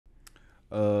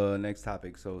Next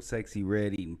topic. So Sexyy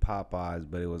read eating Popeyes,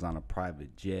 but it was on a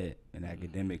private jet. And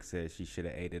Academic says she should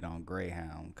have ate it on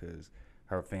Greyhound because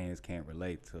her fans can't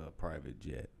relate to a private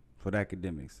jet. That's what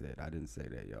Academic said. I didn't say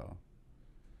that, y'all.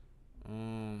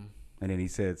 And then he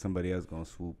said somebody else gonna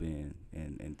swoop in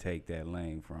and take that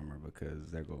lane from her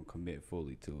because they're gonna commit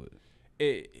fully to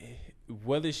it.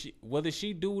 Whether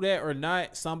she do that or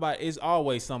not, somebody is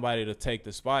always somebody to take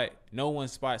the spot. No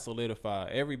one's spot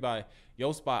solidified. Everybody,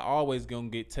 your spot always gonna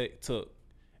get took.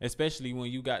 Especially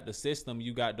when you got the system,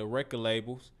 you got the record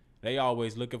labels. They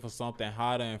always looking for something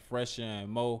hotter and fresher and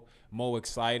more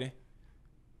exciting.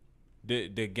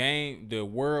 The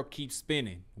world keeps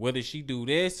spinning. Whether she do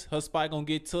this, her spot gonna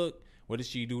get took. Whether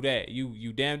she do that,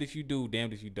 you damned if you do,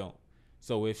 damned if you don't.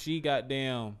 So if she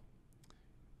do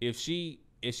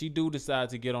decide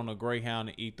to get on a Greyhound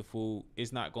and eat the food,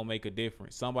 it's not gonna make a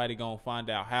difference. Somebody gonna find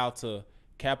out how to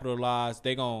capitalize.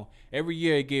 Every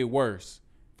year it get worse.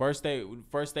 First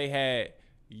they had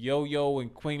Yo-Yo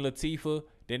and Queen Latifah.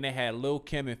 Then they had Lil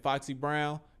Kim and Foxy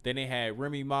Brown. Then they had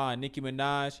Remy Ma and Nicki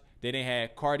Minaj. Then they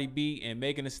had Cardi B and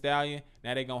Megan Thee Stallion.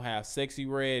 Now they gonna have Sexyy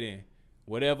Red and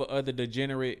whatever other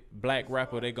degenerate black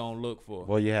rapper they gonna look for.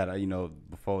 Well, you had,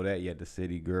 before that, you had the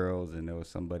City Girls, and there was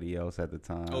somebody else at the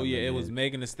time. Oh, yeah, it was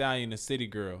Megan Thee Stallion and the City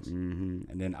Girls. And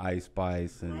then Ice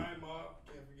Spice. And Crime Mob.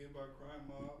 Can't forget about Crime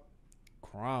Mob.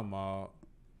 Crime Mob.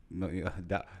 No, yeah,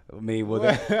 you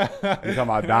talking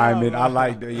about Diamond? I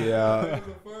like the, yeah. That was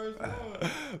the first one.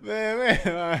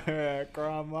 Man,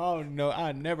 Crime Mob. No,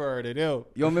 I never heard of them.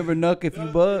 You don't remember Nuck If You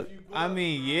Buck? I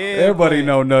mean, yeah. Everybody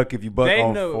know Nuck If You Buck, They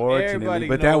unfortunately.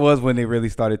 But that was when they really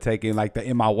started taking, like, the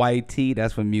In My White Tee.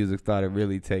 That's when music started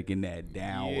really taking that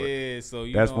downward. Yeah, so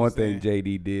that's one thing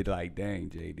JD did. Like, dang,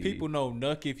 JD. People know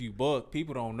Nuck If You Buck.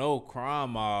 People don't know Crime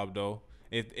Mob, though.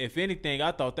 If anything,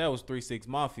 I thought that was 3 6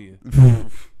 Mafia.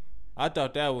 I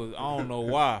thought that was, I don't know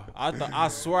why. I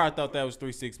swear I thought that was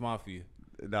 3 6 Mafia.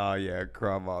 Nah, yeah,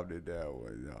 Crime Mob did that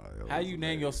one. Nah, how you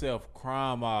name yourself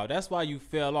Crime Mob? That's why you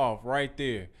fell off right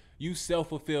there. You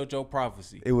self-fulfilled your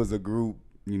prophecy. It was a group,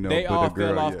 They all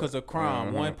fell off because of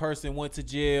crime. One person went to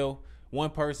jail. One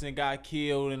person got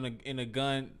killed in a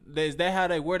gun. Is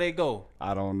that where they go?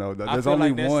 I don't know. There's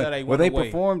only one. Well, they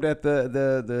performed at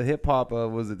the hip hop.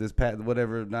 Was it this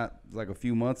whatever? Not like a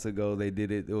few months ago. They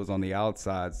did it. It was on the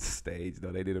outside stage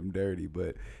though. They did them dirty,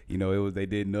 but it was they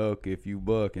did Nuck If You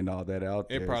Buck and all that out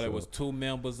there. It probably was 2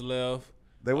 members left.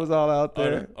 They was all out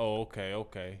there.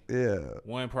 Okay. Yeah.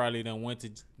 One probably done went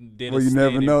to did. Well, you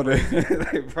never know that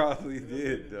they probably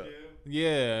did though.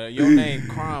 Yeah, your name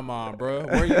Crime On, bro.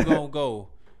 Where you gonna go?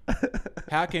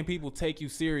 How can people take you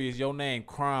serious? Your name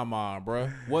Crime On, bro.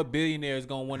 What billionaire is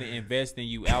gonna want to invest in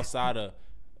you outside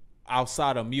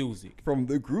of music? From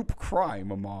the group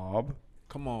Crime Mob.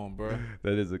 Come on, bro.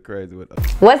 That is a crazy one.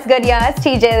 What's good, y'all? It's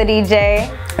TJ the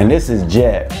DJ. And this is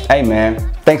Jet. Hey, man.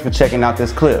 Thanks for checking out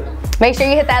this clip. Make sure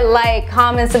you hit that like,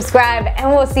 comment, subscribe,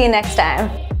 and we'll see you next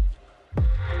time.